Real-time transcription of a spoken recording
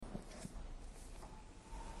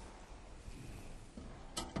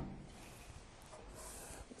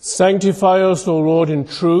Sanctify us, O Lord, in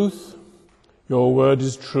truth. Your word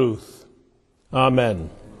is truth. Amen.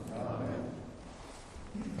 Amen.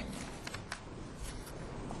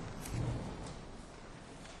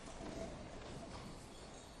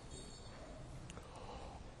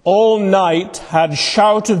 All night had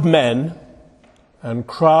shout of men and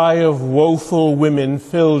cry of woeful women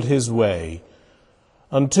filled his way,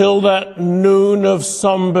 until that noon of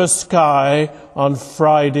somber sky on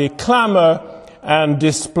Friday, clamour and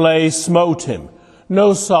display smote him.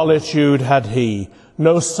 No solitude had he,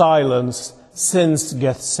 no silence since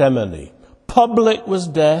Gethsemane. Public was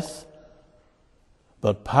death,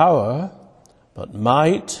 but power, but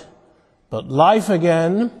might, but life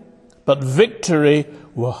again, but victory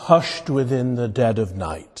were hushed within the dead of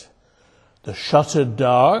night. The shuttered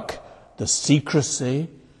dark, the secrecy,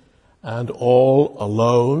 and all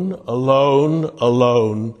alone, alone,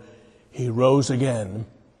 alone, he rose again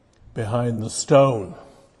behind the stone.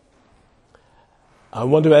 I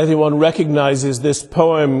wonder if anyone recognizes this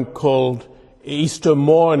poem called Easter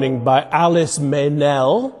Morning by Alice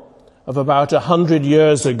Meynell of about 100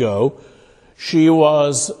 years ago. She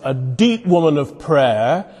was a deep woman of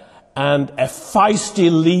prayer and a feisty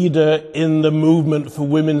leader in the movement for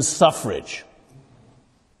women's suffrage.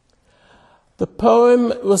 The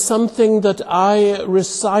poem was something that I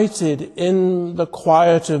recited in the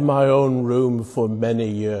quiet of my own room for many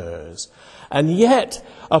years. And yet,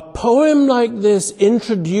 a poem like this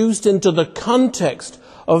introduced into the context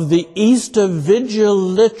of the Easter Vigil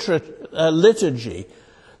liturgy,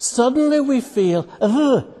 suddenly we feel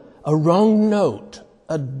a wrong note,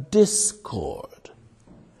 a discord.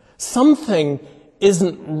 Something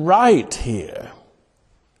isn't right here.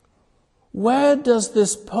 Where does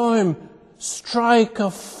this poem strike a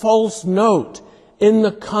false note in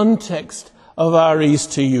the context of our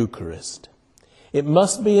Easter Eucharist? It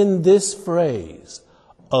must be in this phrase,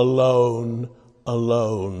 alone,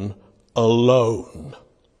 alone, alone.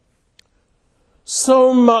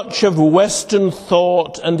 So much of Western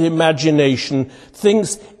thought and imagination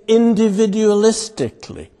thinks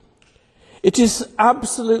individualistically. It is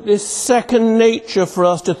absolutely second nature for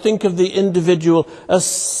us to think of the individual as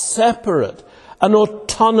separate, an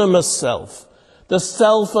autonomous self, the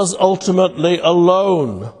self as ultimately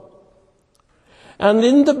alone. And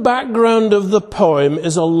in the background of the poem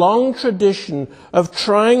is a long tradition of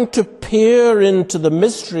trying to peer into the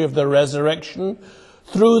mystery of the resurrection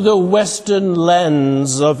through the Western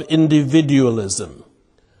lens of individualism.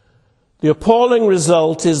 The appalling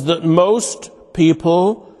result is that most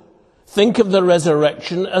people think of the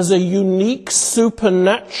resurrection as a unique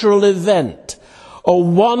supernatural event, a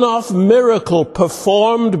one-off miracle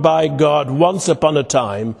performed by God once upon a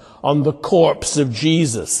time on the corpse of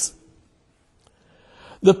Jesus.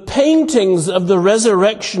 The paintings of the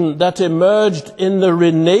resurrection that emerged in the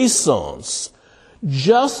Renaissance,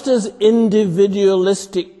 just as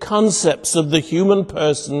individualistic concepts of the human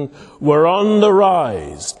person were on the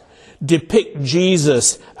rise, depict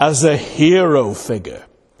Jesus as a hero figure,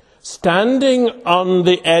 standing on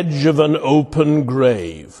the edge of an open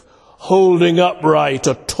grave, holding upright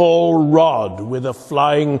a tall rod with a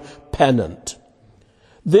flying pennant.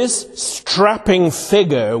 This strapping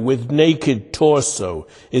figure with naked torso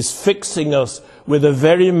is fixing us with a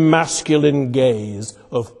very masculine gaze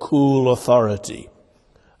of cool authority.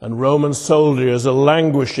 And Roman soldiers are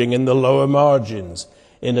languishing in the lower margins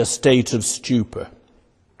in a state of stupor.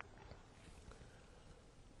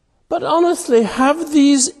 But honestly, have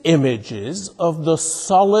these images of the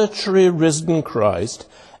solitary risen Christ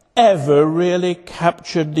ever really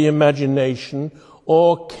captured the imagination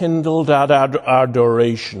or kindled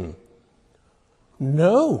adoration?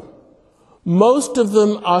 No. Most of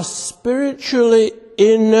them are spiritually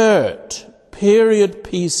inert period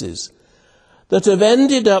pieces that have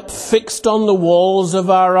ended up fixed on the walls of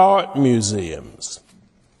our art museums.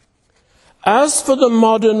 As for the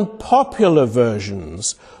modern popular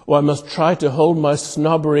versions, I must try to hold my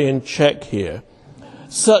snobbery in check here,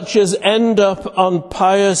 such as end up on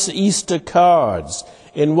pious Easter cards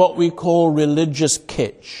in what we call religious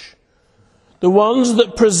kitsch. The ones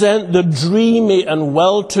that present the dreamy and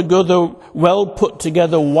well put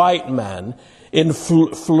together white man in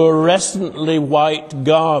fluorescently white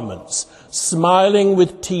garments, smiling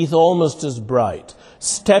with teeth almost as bright,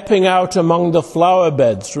 stepping out among the flower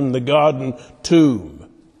beds from the garden tomb.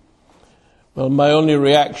 Well, my only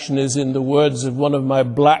reaction is in the words of one of my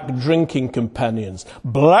black drinking companions,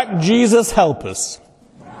 "Black Jesus, help us."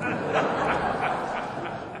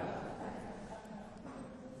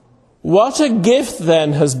 What a gift,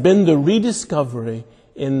 then, has been the rediscovery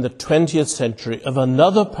in the 20th century of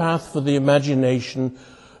another path for the imagination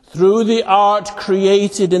through the art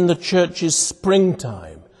created in the church's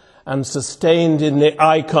springtime and sustained in the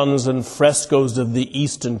icons and frescoes of the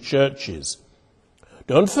Eastern churches.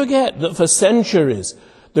 Don't forget that for centuries,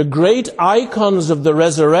 the great icons of the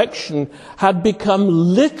resurrection had become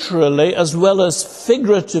literally as well as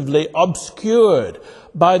figuratively obscured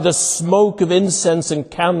by the smoke of incense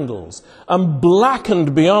and candles and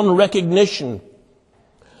blackened beyond recognition.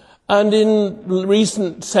 And in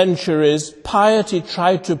recent centuries, piety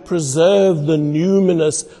tried to preserve the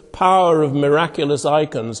numinous power of miraculous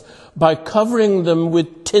icons by covering them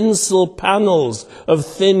with tinsel panels of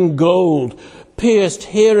thin gold, pierced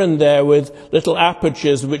here and there with little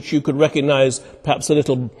apertures which you could recognize perhaps a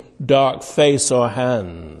little dark face or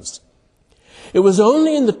hands. It was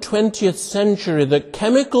only in the 20th century that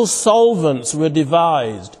chemical solvents were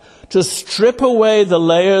devised to strip away the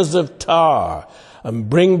layers of tar and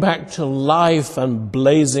bring back to life and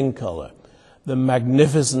blazing color the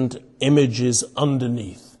magnificent images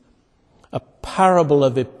underneath. A parable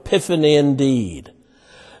of epiphany indeed.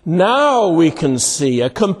 Now we can see a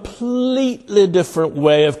completely different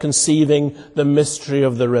way of conceiving the mystery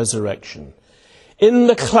of the resurrection. In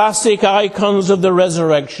the classic icons of the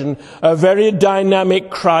resurrection, a very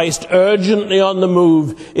dynamic Christ, urgently on the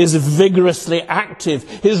move, is vigorously active.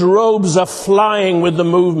 His robes are flying with the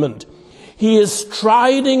movement. He is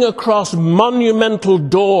striding across monumental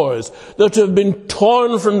doors that have been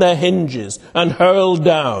torn from their hinges and hurled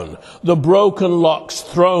down, the broken locks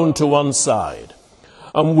thrown to one side.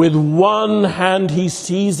 And with one hand he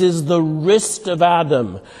seizes the wrist of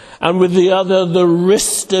Adam, and with the other the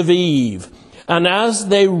wrist of Eve. And as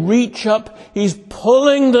they reach up, he's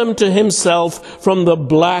pulling them to himself from the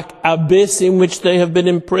black abyss in which they have been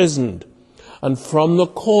imprisoned. And from the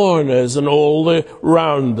corners and all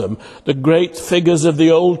around them, the great figures of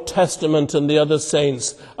the Old Testament and the other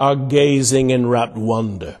saints are gazing in rapt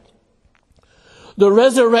wonder. The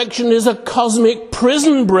resurrection is a cosmic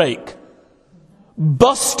prison break,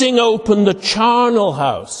 busting open the charnel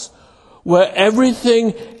house, where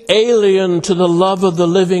everything alien to the love of the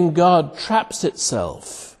living God traps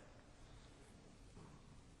itself.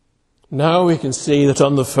 Now we can see that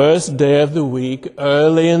on the first day of the week,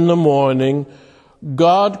 early in the morning,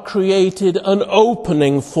 God created an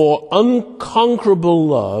opening for unconquerable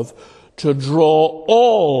love to draw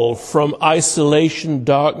all from isolation,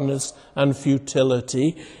 darkness, and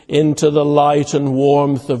futility into the light and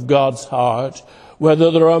warmth of God's heart, where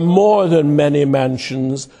there are more than many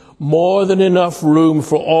mansions, more than enough room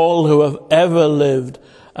for all who have ever lived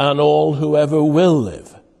and all who ever will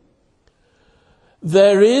live.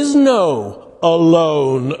 There is no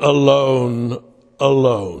alone, alone,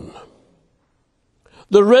 alone.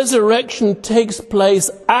 The resurrection takes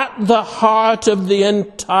place at the heart of the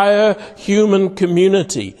entire human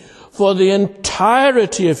community, for the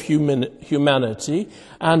entirety of humanity,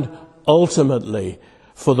 and ultimately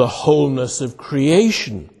for the wholeness of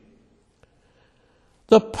creation.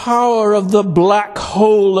 The power of the black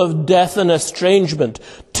hole of death and estrangement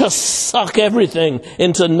to suck everything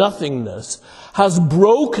into nothingness has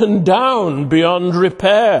broken down beyond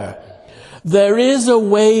repair. There is a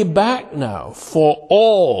way back now for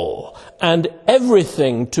all and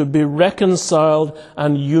everything to be reconciled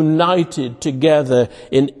and united together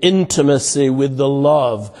in intimacy with the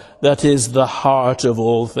love that is the heart of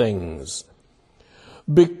all things.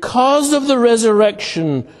 Because of the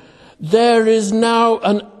resurrection, there is now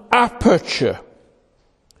an aperture,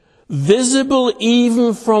 visible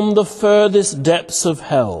even from the furthest depths of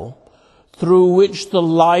hell, through which the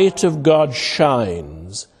light of God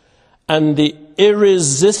shines, and the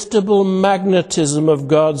irresistible magnetism of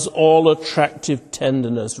God's all-attractive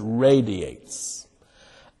tenderness radiates.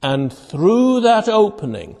 And through that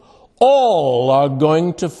opening, all are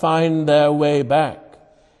going to find their way back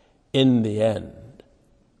in the end.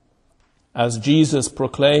 As Jesus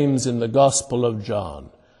proclaims in the Gospel of John,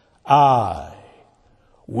 I,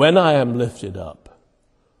 when I am lifted up,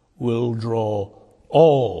 will draw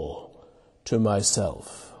all to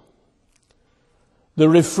myself. The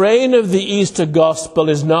refrain of the Easter Gospel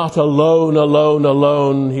is not alone, alone,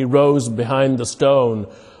 alone, he rose behind the stone,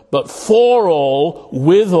 but for all,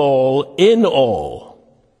 with all, in all.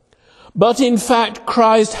 But in fact,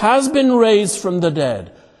 Christ has been raised from the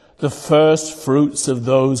dead, the first fruits of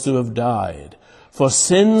those who have died. For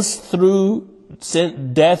since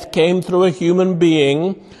death came through a human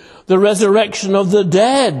being, the resurrection of the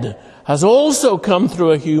dead has also come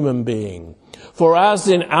through a human being. For as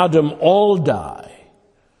in Adam all die,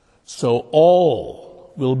 so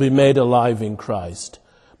all will be made alive in Christ,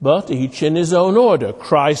 but each in his own order.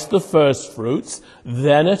 Christ the first fruits,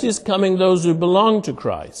 then at his coming those who belong to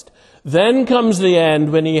Christ. Then comes the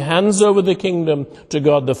end when he hands over the kingdom to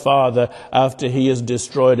God the Father after he has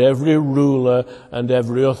destroyed every ruler and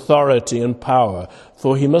every authority and power.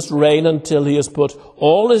 For he must reign until he has put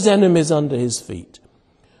all his enemies under his feet.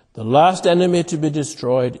 The last enemy to be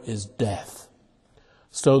destroyed is death,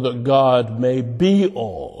 so that God may be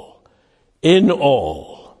all, in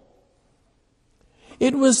all.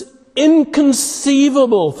 It was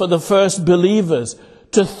inconceivable for the first believers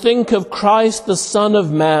to think of Christ, the Son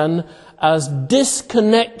of Man, as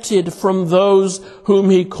disconnected from those whom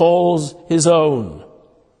he calls his own.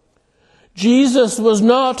 Jesus was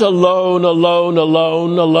not alone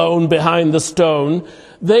behind the stone.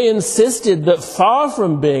 They insisted that far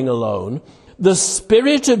from being alone, the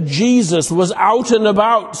Spirit of Jesus was out and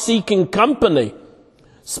about seeking company,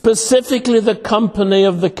 specifically the company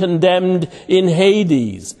of the condemned in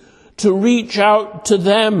Hades, to reach out to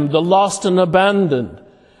them, the lost and abandoned,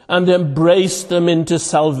 and embrace them into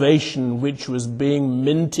salvation, which was being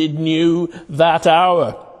minted new that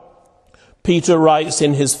hour. Peter writes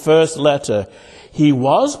in his first letter, "He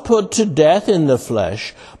was put to death in the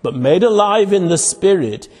flesh, but made alive in the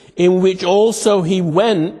Spirit, in which also he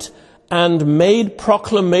went and made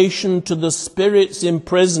proclamation to the spirits in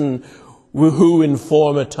prison, who in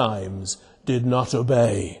former times did not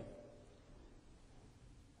obey."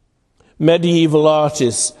 Medieval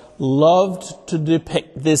artists loved to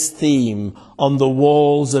depict this theme on the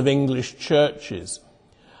walls of English churches,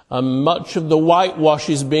 and much of the whitewash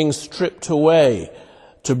is being stripped away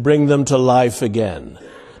to bring them to life again.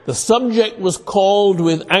 The subject was called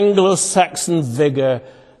with Anglo-Saxon vigor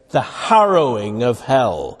the harrowing of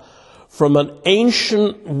hell, from an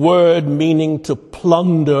ancient word meaning to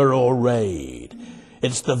plunder or raid.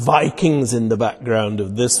 It's the Vikings in the background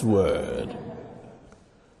of this word.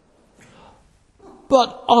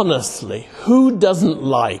 But honestly, who doesn't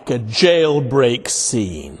like a jailbreak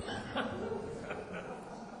scene?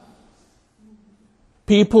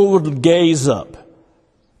 People would gaze up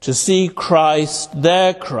to see Christ,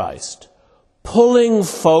 their Christ, pulling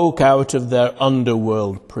folk out of their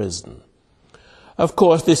underworld prison. Of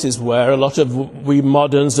course, this is where a lot of we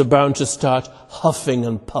moderns are bound to start huffing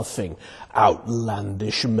and puffing.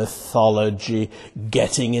 Outlandish mythology,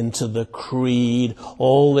 getting into the creed,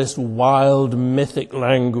 all this wild mythic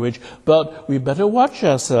language. But we better watch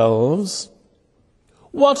ourselves.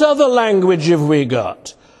 What other language have we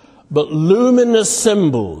got but luminous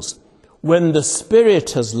symbols when the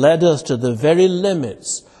Spirit has led us to the very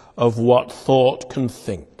limits of what thought can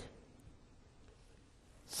think?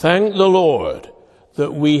 Thank the Lord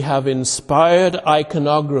that we have inspired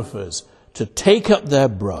iconographers to take up their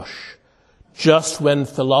brush just when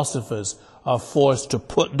philosophers are forced to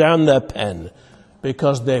put down their pen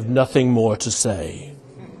because they've nothing more to say.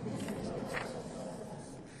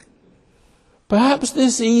 Perhaps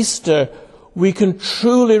this Easter we can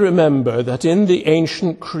truly remember that in the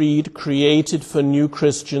ancient creed created for new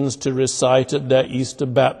Christians to recite at their Easter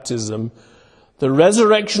baptism, the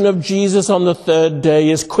resurrection of Jesus on the third day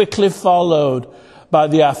is quickly followed by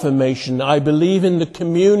the affirmation, "I believe in the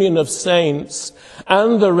communion of saints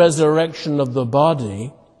and the resurrection of the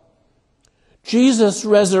body." Jesus'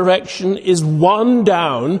 resurrection is one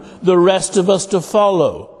down, the rest of us to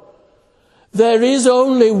follow. There is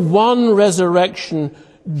only one resurrection,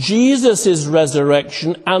 Jesus'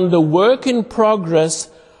 resurrection, and the work in progress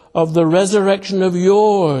of the resurrection of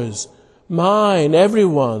yours, mine,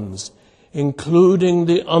 everyone's, including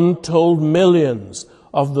the untold millions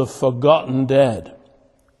of the forgotten dead.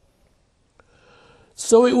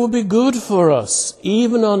 So it will be good for us,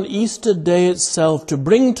 even on Easter Day itself, to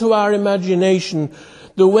bring to our imagination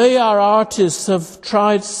the way our artists have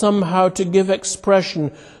tried somehow to give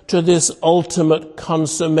expression to this ultimate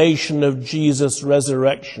consummation of Jesus'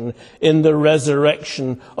 resurrection in the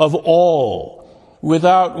resurrection of all,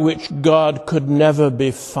 without which God could never be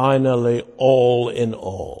finally all in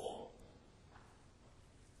all.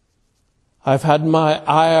 I've had my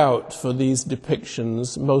eye out for these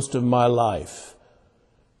depictions most of my life.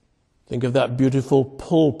 Think of that beautiful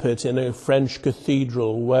pulpit in a French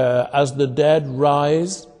cathedral where, as the dead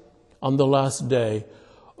rise on the last day,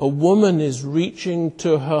 a woman is reaching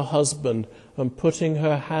to her husband and putting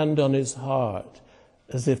her hand on his heart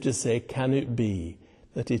as if to say, "Can it be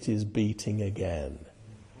that it is beating again?"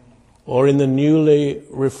 Or in the newly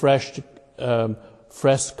refreshed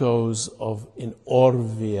frescoes in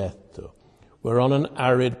Orvieto, where on an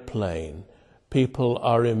arid plain people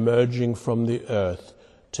are emerging from the earth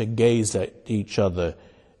to gaze at each other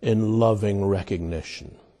in loving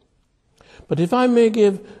recognition. But if I may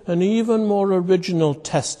give an even more original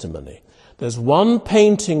testimony, There's one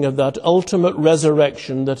painting of that ultimate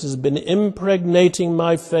resurrection that has been impregnating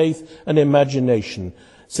my faith and imagination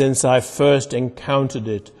since I first encountered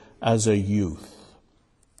it as a youth.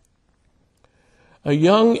 A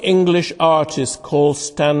young English artist called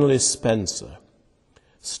Stanley Spencer,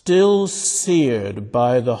 still seared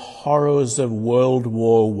by the horrors of World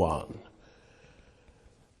War I,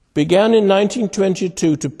 began in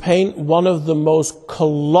 1922 to paint one of the most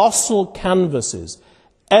colossal canvases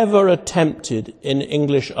ever attempted in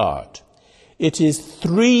English art. It is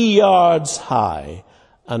 3 yards high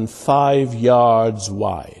and 5 yards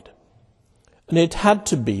wide. And it had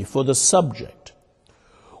to be for the subject,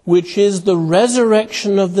 which is the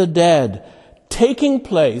resurrection of the dead, taking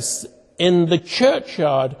place in the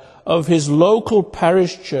churchyard of his local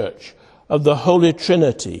parish church of the Holy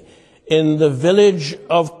Trinity in the village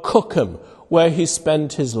of Cookham, where he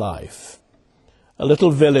spent his life, a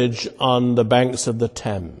little village on the banks of the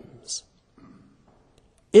Thames.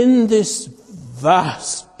 In this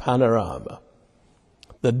vast panorama,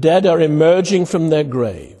 the dead are emerging from their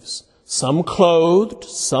graves, some clothed,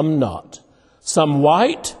 some not, some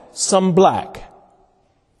white, some black.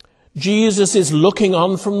 Jesus is looking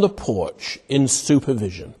on from the porch in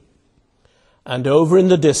supervision. And over in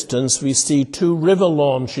the distance we see 2 river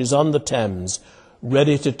launches on the Thames,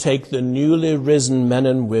 ready to take the newly risen men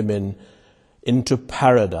and women into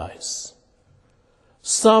paradise.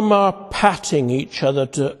 Some are patting each other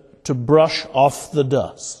to brush off the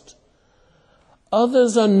dust.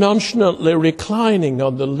 Others are nonchalantly reclining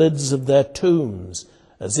on the lids of their tombs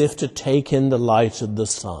as if to take in the light of the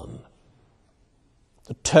sun.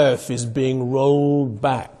 The turf is being rolled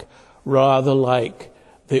back, rather like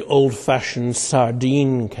the old-fashioned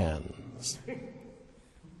sardine cans.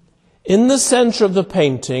 In the center of the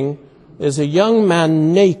painting is a young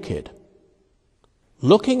man naked,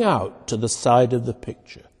 looking out to the side of the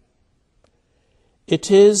picture. It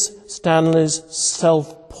is Stanley's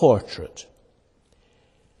self-portrait.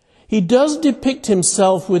 He does depict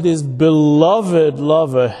himself with his beloved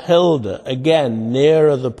lover Hilda, again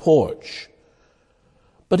nearer the porch.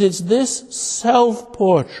 But it's this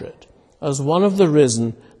self-portrait as one of the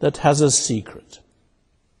risen that has a secret.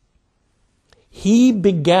 He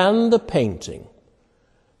began the painting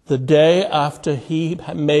the day after he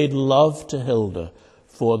made love to Hilda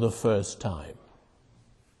for the first time.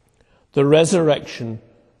 The resurrection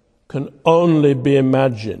can only be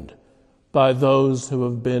imagined by those who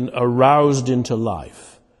have been aroused into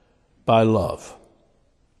life by love.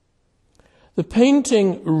 The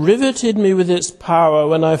painting riveted me with its power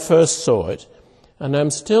when I first saw it, and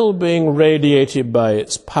I'm still being radiated by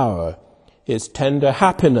its power, its tender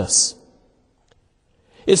happiness.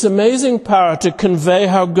 Its amazing power to convey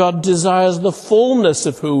how God desires the fullness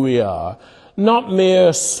of who we are, not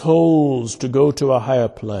mere souls to go to a higher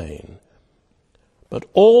plane, but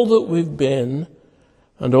all that we've been,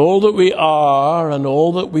 and all that we are, and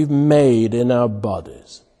all that we've made in our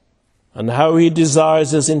bodies, and how he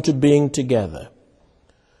desires us into being together.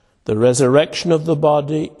 The resurrection of the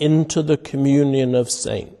body into the communion of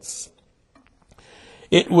saints.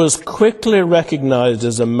 It was quickly recognized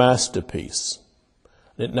as a masterpiece.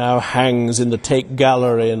 It now hangs in the Tate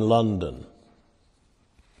Gallery in London.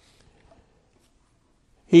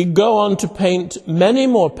 He'd go on to paint many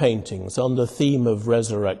more paintings on the theme of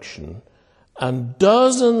resurrection, and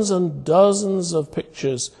dozens of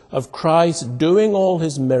pictures of Christ doing all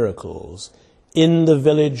his miracles in the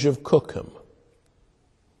village of Cookham.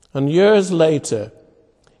 And years later,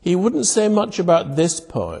 he wouldn't say much about this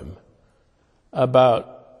poem,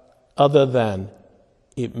 other than,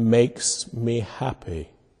 it makes me happy.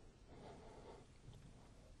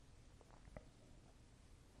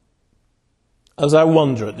 As I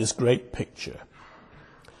wonder at this great picture,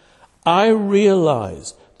 I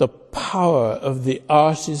realize the power of the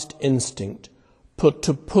artist instinct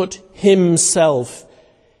to put himself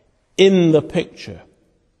in the picture.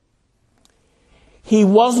 He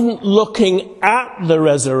wasn't looking at the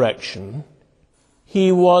resurrection.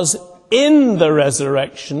 He was in the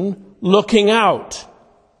resurrection, looking out.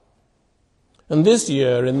 And this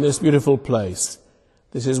year, in this beautiful place,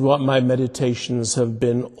 this is what my meditations have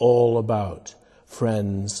been all about.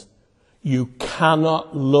 Friends, you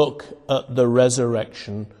cannot look at the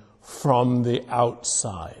resurrection from the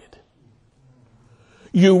outside.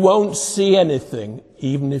 You won't see anything,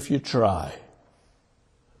 even if you try.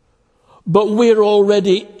 But we're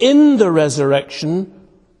already in the resurrection,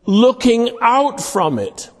 looking out from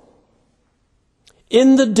it.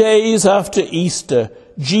 In the days after Easter,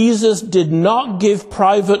 Jesus did not give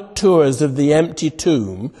private tours of the empty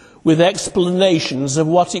tomb with explanations of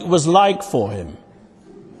what it was like for him.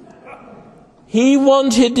 He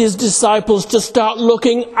wanted his disciples to start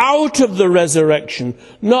looking out of the resurrection,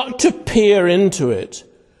 not to peer into it.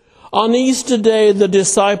 On Easter Day, the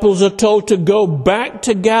disciples are told to go back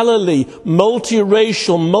to Galilee,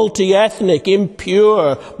 multiracial, multi-ethnic,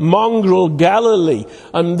 impure, mongrel Galilee,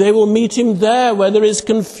 and they will meet him there where there is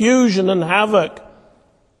confusion and havoc.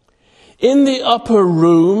 In the upper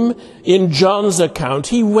room, in John's account,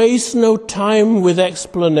 he wastes no time with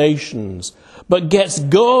explanations, but gets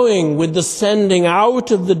going with the sending out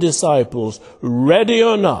of the disciples, ready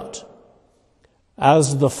or not.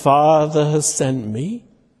 As the Father has sent me,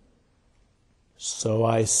 so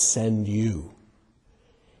I send you.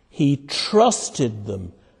 He trusted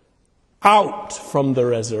them out from the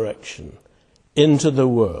resurrection into the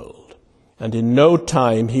world. And in no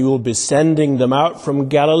time he will be sending them out from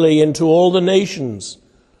Galilee into all the nations,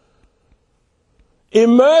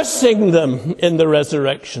 immersing them in the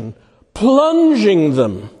resurrection, plunging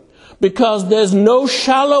them, because there's no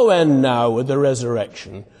shallow end now with the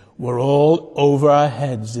resurrection. We're all over our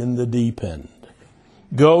heads in the deep end.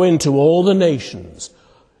 Go into all the nations,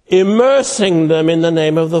 immersing them in the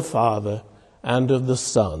name of the Father and of the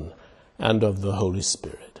Son and of the Holy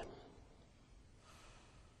Spirit.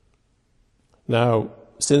 Now,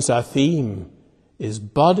 since our theme is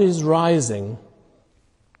bodies rising,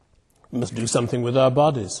 we must do something with our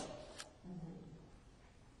bodies.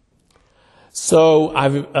 So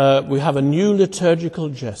we have a new liturgical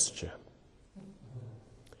gesture.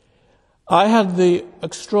 I had the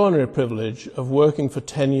extraordinary privilege of working for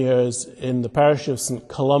 10 years in the parish of St.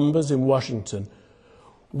 Columba's in Washington,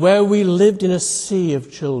 where we lived in a sea of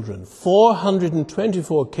children,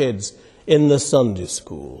 424 kids in the Sunday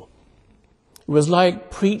school. It was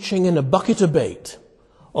like preaching in a bucket of bait,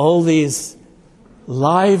 all these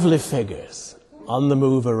lively figures on the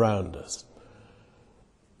move around us.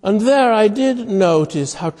 And there I did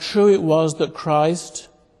notice how true it was that Christ,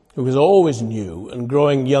 who was always new and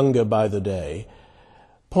growing younger by the day,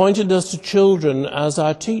 pointed us to children as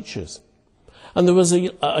our teachers. And there was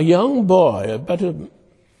a young boy, about a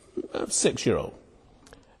 6-year-old,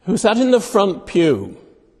 who sat in the front pew,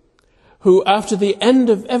 who after the end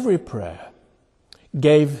of every prayer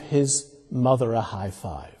gave his mother a high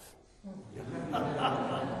five.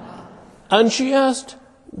 And she asked,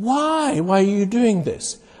 why are you doing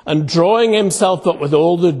this? And drawing himself up with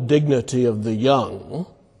all the dignity of the young,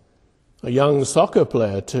 a young soccer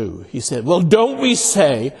player too, he said, well, don't we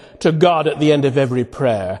say to God at the end of every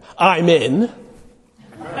prayer, I'm in?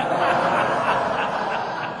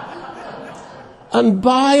 And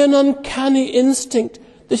by an uncanny instinct,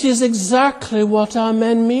 this is exactly what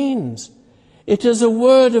Amen means. It is a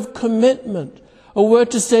word of commitment, a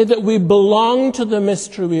word to say that we belong to the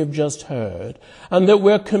mystery we have just heard, and that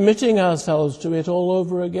we're committing ourselves to it all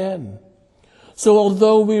over again. So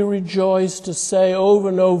although we rejoice to say over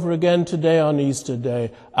and over again today on Easter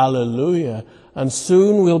Day, Alleluia, and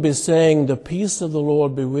soon we'll be saying, the peace of the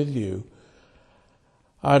Lord be with you,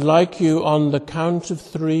 I'd like you on the count of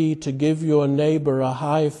 3 to give your neighbor a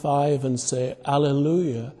high five and say,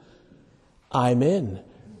 Alleluia, I'm in.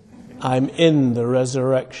 I'm in the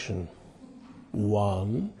resurrection.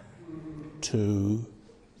 1, 2,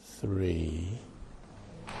 3.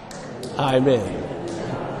 I'm in.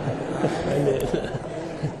 I'm in.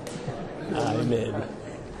 I'm in.